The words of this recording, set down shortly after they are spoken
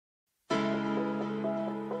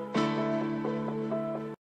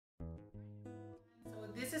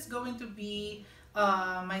is going to be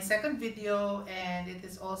my second video, and it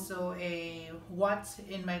is also a what's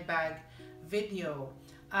in my bag video.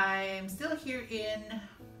 I'm still here in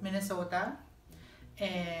Minnesota,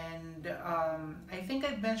 and I think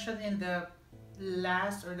I mentioned in the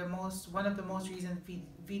last or one of the most recent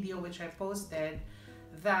video which I posted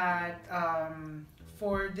that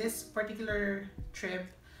for this particular trip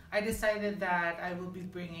I decided that I will be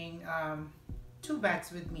bringing two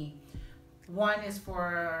bags with me. One is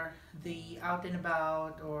for the out and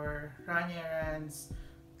about or run errands,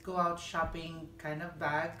 go out shopping kind of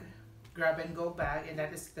bag, grab and go bag, and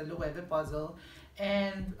that is the Loewe puzzle.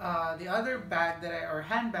 And the other bag or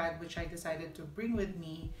handbag which I decided to bring with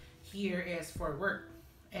me here is for work.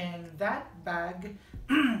 And that bag,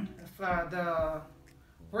 the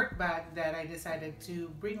work bag that I decided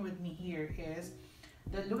to bring with me here is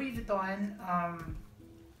the Louis Vuitton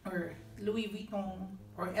or Louis Vuitton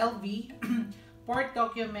or LV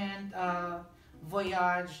Porte-Document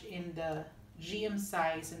Voyage in the GM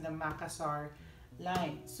size in the Macassar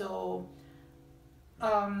line. So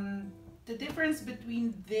the difference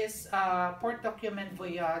between this Porte-Document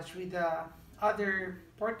Voyage with the other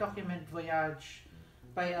Porte-Document Voyage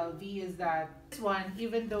by LV is that this one,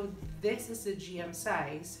 even though this is a GM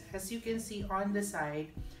size, as you can see on the side,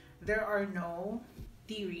 there are no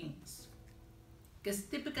D-rings. Because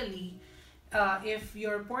typically, if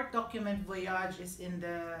your Porte-Document Voyage is in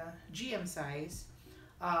the GM size,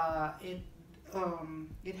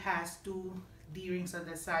 it has two D-rings on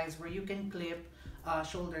the sides where you can clip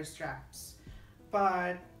shoulder straps.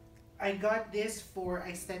 But I got this for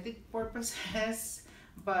aesthetic purposes.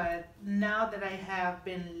 But now that I have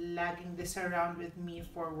been lugging this around with me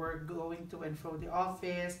for work, going to and from the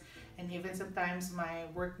office, and even sometimes my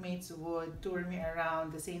workmates would tour me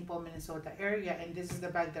around the St. Paul, Minnesota area, and this is the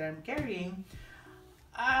bag that I'm carrying,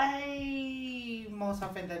 I most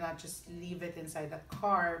often than not just leave it inside the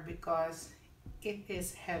car because it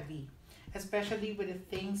is heavy, especially with the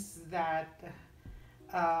things that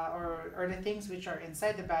or the things which are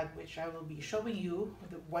inside the bag, which I will be showing you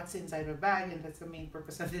what's inside the bag, and that's the main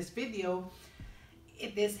purpose of this video.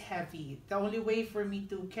 It is heavy. The only way for me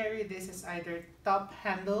to carry this is either top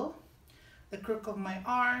handle, the crook of my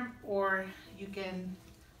arm, or you can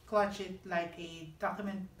clutch it like a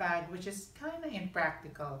document bag, which is kind of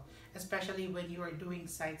impractical, especially when you are doing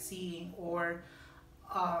sightseeing or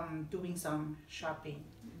doing some shopping.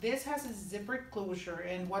 This has a zippered closure,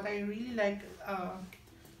 and what I really like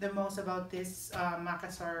the most about this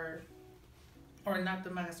Macassar, or not the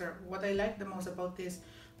Macassar, what I like the most about this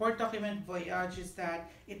Porte-Document Voyage is that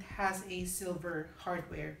it has a silver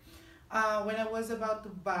hardware. When I was about to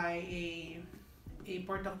buy a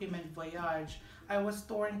Porte-Document Voyage, I was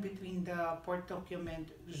torn between the Porte-Document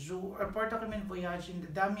Voyage in the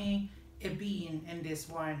Dame Ebene and this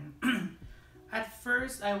one. At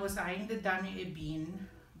first, I was eyeing the Dame Ebene,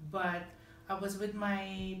 but I was with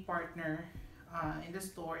my partner in the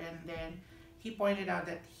store, and then he pointed out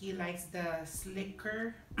that he likes the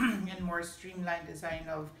slicker and more streamlined design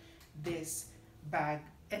of this bag,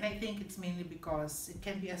 and I think it's mainly because it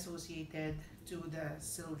can be associated to the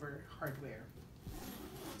silver hardware.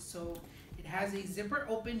 So it has a zipper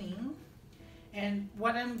opening, and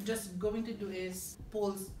what I'm just going to do is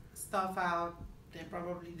pull stuff out, then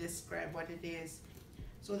probably describe what it is.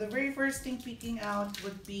 So the very first thing peeking out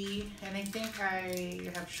would be, and I think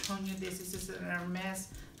I have shown you this is an Hermes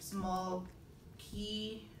small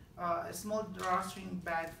key, a small drawstring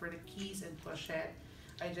bag for the keys and pochette.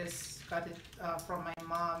 I just got it from my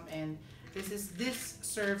mom, and this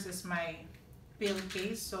serves as my pill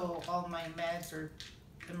case, so all my meds or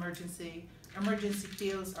emergency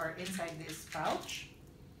pills are inside this pouch.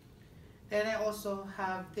 Then I also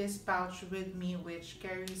have this pouch with me, which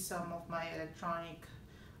carries some of my electronic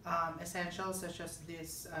essentials, such as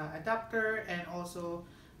this adapter, and also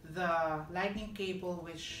the lightning cable,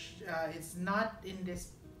 which is not in this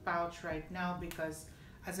pouch right now because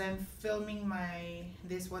as I'm filming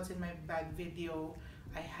this what's in my bag video,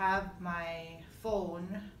 I have my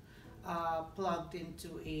phone plugged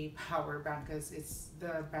into a power bank because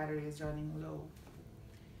the battery is running low.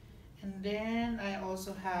 And then I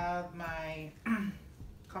also have my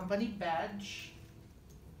company badge,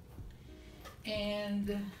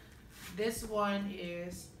 and this one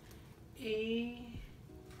is a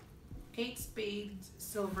Kate Spade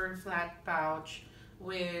silver flat pouch,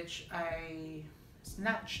 which I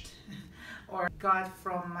snatched or got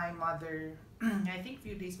from my mother I think a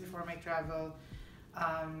few days before my travel.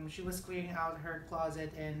 She was clearing out her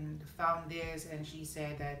closet and found this, and she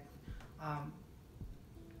said that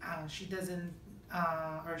she doesn't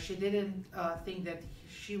or she didn't think that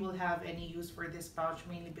she will have any use for this pouch,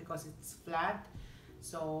 mainly because it's flat.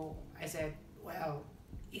 So I said, well,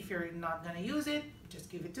 if you're not gonna use it, just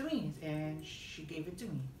give it to me. And she gave it to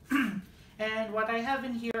me. And what I have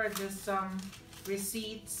in here are just some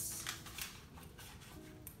receipts.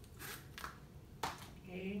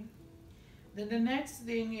 Okay. Then the next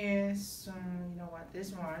thing is, you know what,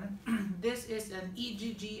 this one. This is an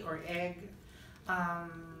EGG or egg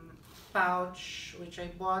pouch, which I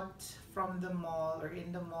bought from the mall or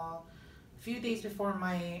in the mall a few days before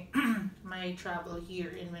my my travel here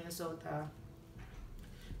in Minnesota.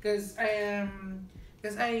 Because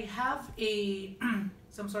I have a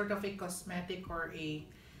some sort of a cosmetic or a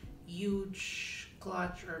huge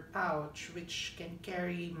clutch or pouch which can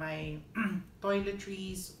carry my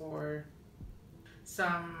toiletries or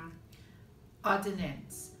some odds and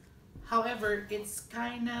ends. However, it's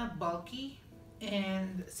kind of bulky,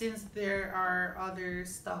 and since there are other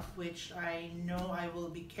stuff which I know I will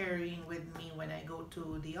be carrying with me when I go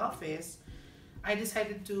to the office, I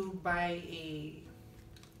decided to buy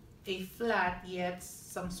a flat yet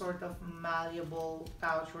some sort of malleable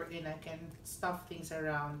pouch wherein I can stuff things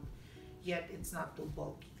around, yet it's not too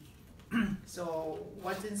bulky. So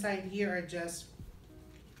what's inside here are just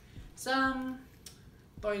some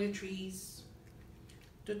toiletries,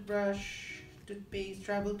 toothbrush, toothpaste,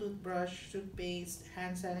 travel toothbrush, toothpaste,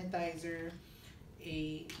 hand sanitizer,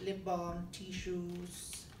 a lip balm,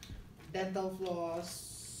 tissues, dental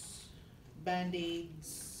floss,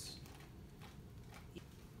 band-aids.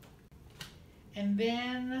 And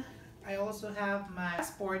then I also have my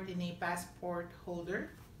passport in a passport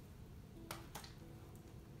holder.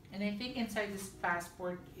 And I think inside this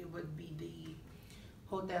passport it would be the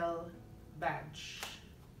hotel badge.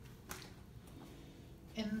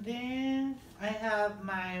 And then I have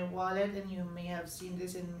my wallet, and you may have seen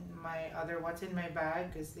this in my other what's in my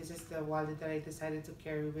bag, because this is the wallet that I decided to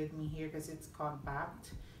carry with me here because it's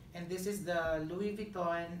compact. And this is the Louis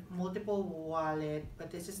Vuitton multiple wallet,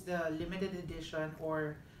 but this is the limited edition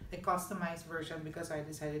or a customized version because I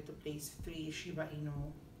decided to place 3 Shiba Inu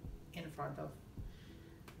in front of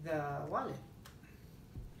the wallet.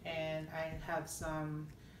 And I have some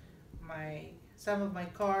of my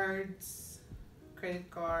cards,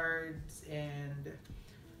 credit cards, and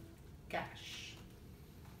cash.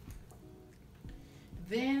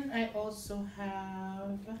 Then I also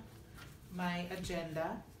have my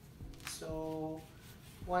agenda. So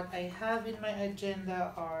what I have in my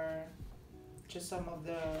agenda are just some of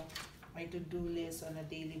my to-do list on a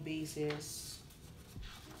daily basis.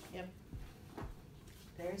 Yep,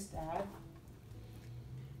 there's that.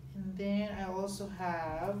 And then I also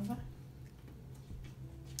have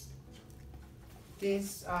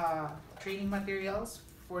this training materials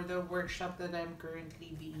for the workshop that I'm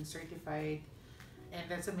currently being certified, and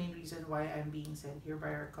that's the main reason why I'm being sent here by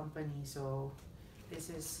our company. So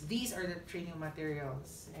these are the training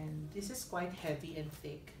materials, and this is quite heavy and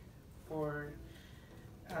thick for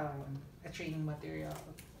a training material.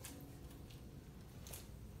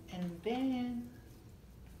 And then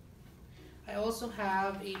I also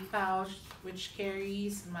have a pouch which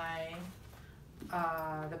carries my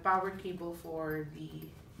the power cable for the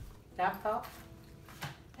laptop.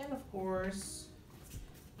 And of course,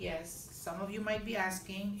 yes, some of you might be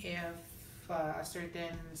asking if a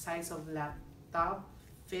certain size of laptop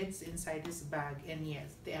fits inside this bag, and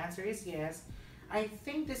yes, the answer is yes. I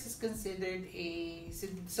think this is considered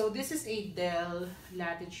so this is a Dell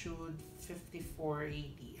Latitude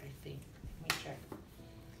 5480, I think. Let me check.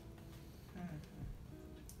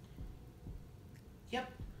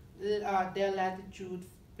 Yep, Dell Latitude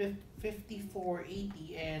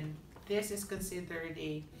 5480, and this is considered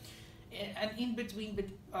an in between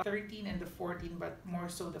 13 and the 14, but more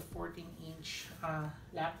so the 14-inch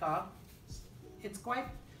laptop. It's quite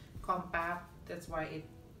compact, that's why it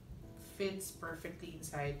fits perfectly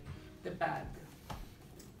inside the bag.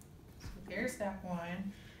 So there's that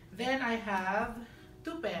one. Then I have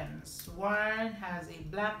 2 pens. One has a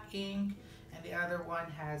black ink and the other one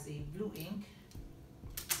has a blue ink.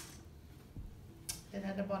 Then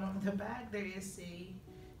at the bottom of the bag there is a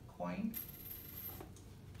coin.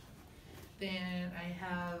 Then I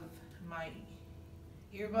have my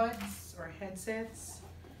earbuds or headsets.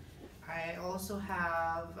 I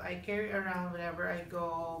carry around whenever I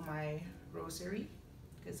go my rosary,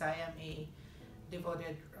 because I am a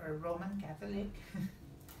devoted Roman Catholic.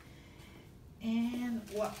 And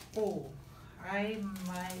I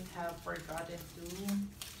might have forgotten to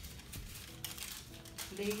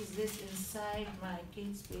place this inside my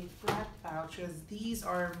Kate Spade flat pouches. These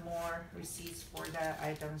are more receipts for the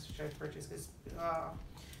items which I purchased.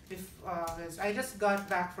 Because because I just got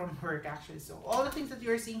back from work actually. So all the things that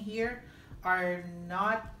you're seeing here are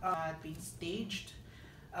not being staged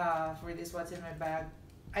for this what's in my bag.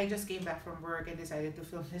 I just came back from work and decided to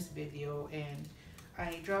film this video, and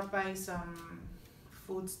I dropped by some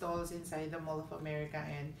food stalls inside the Mall of America,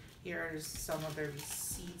 and here are some of the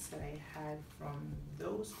receipts that I had from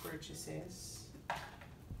those purchases. And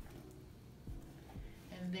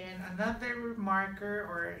then another marker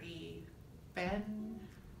or a pen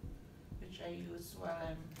which I use while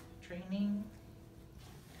I'm training.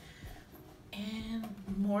 And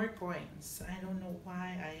more coins. I don't know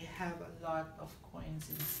why I have a lot of coins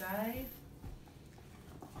inside.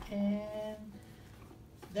 And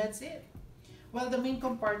that's it. Well, the main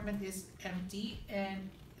compartment is empty, and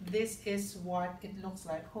this is what it looks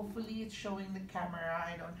like. Hopefully it's showing the camera.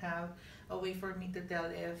 I don't have a way for me to tell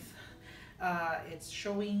if it's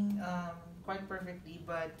showing quite perfectly,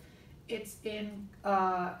 but it's in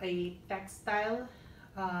a textile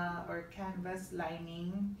or canvas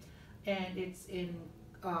lining, and it's in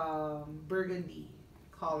burgundy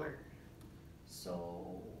color,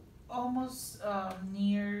 so almost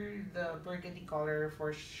near the burgundy color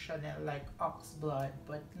for Chanel, like ox blood,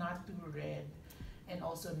 but not too red and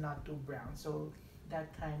also not too brown, so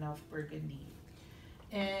that kind of burgundy.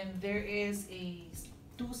 And there is a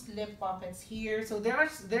two slip pockets here, so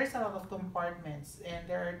there's a lot of compartments, and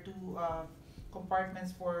there are two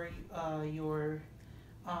compartments for your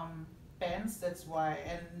pens. That's why.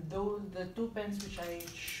 And though the two pens which I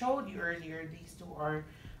showed you earlier, these two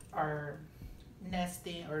are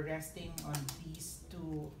nesting or resting on these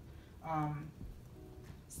two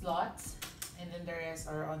slots, and then the rest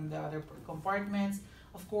are on the other compartments.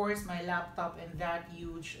 Of course, my laptop and that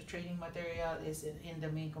huge training material is in the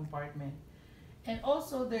main compartment. And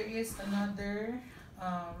also there is another,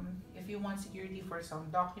 if you want security for some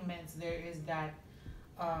documents, there is that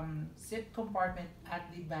zip compartment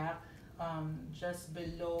at the back, just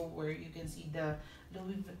below where you can see the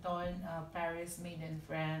Louis Vuitton Paris Made in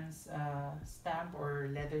France stamp or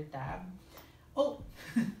leather tab. Oh,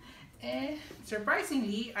 and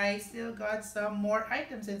surprisingly, I still got some more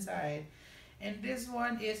items inside. And this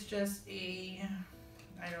one is just a,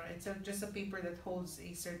 I don't know, it's just a paper that holds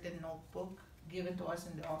a certain notebook given to us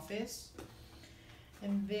in the office.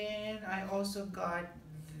 And then I also got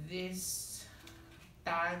this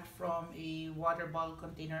tag from a water bottle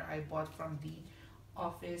container I bought from the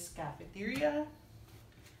office cafeteria.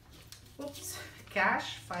 Oops,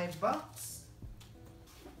 cash, $5.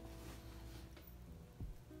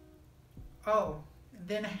 Oh,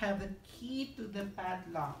 then I have the key to the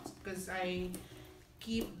padlock, because I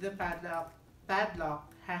keep the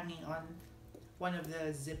padlock hanging on one of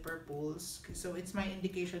the zipper pulls, so it's my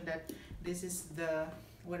indication that this is the,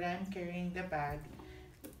 when I'm carrying the bag,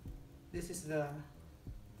 this is the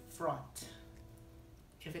front,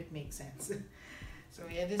 if it makes sense. So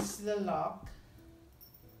yeah, this is the lock,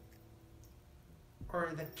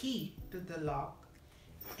 or the key to the lock.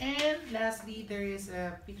 And lastly, there is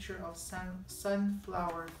a picture of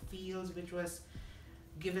sunflower fields, which was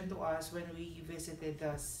given to us when we visited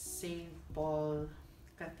the St. Paul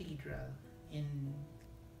Cathedral in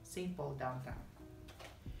St. Paul downtown.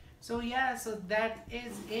 So yeah, so that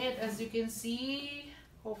is it. As you can see,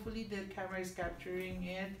 hopefully the camera is capturing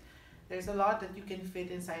it. There's a lot that you can fit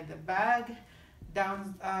inside the bag.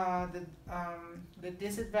 The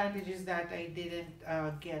disadvantage is that I didn't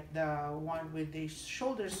get the one with the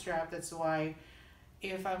shoulder strap. That's why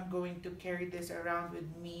if I'm going to carry this around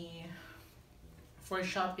with me for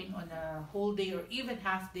shopping on a whole day or even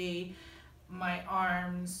half day, my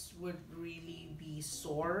arms would really be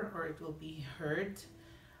sore, or it will be hurt.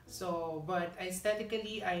 So, but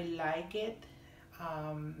aesthetically, I like it.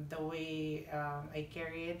 The way I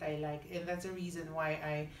carry it, I like it. And that's the reason why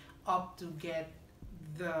I opt to get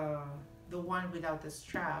the one without the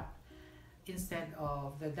strap instead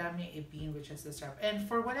of the Damier Ebene, which has the strap. And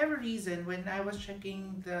for whatever reason, when I was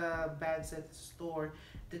checking the bags at the store,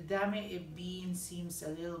 the Damier Ebene seems a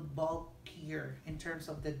little bulkier in terms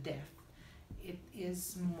of the depth. It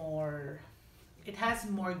is more, it has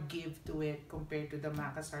more give to it compared to the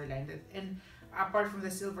Macassar line. And apart from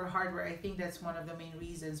the silver hardware, I think that's one of the main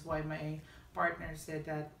reasons why my partner said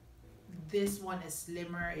that this one is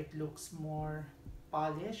slimmer, it looks more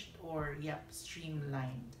polished, or yep,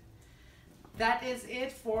 streamlined. That is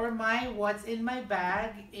it for my what's in my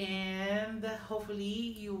bag, and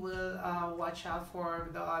hopefully you will watch out for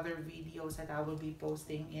the other videos that I will be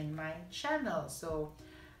posting in my channel. So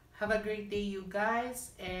have a great day, you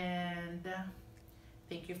guys, and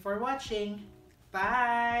thank you for watching.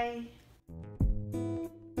 Bye.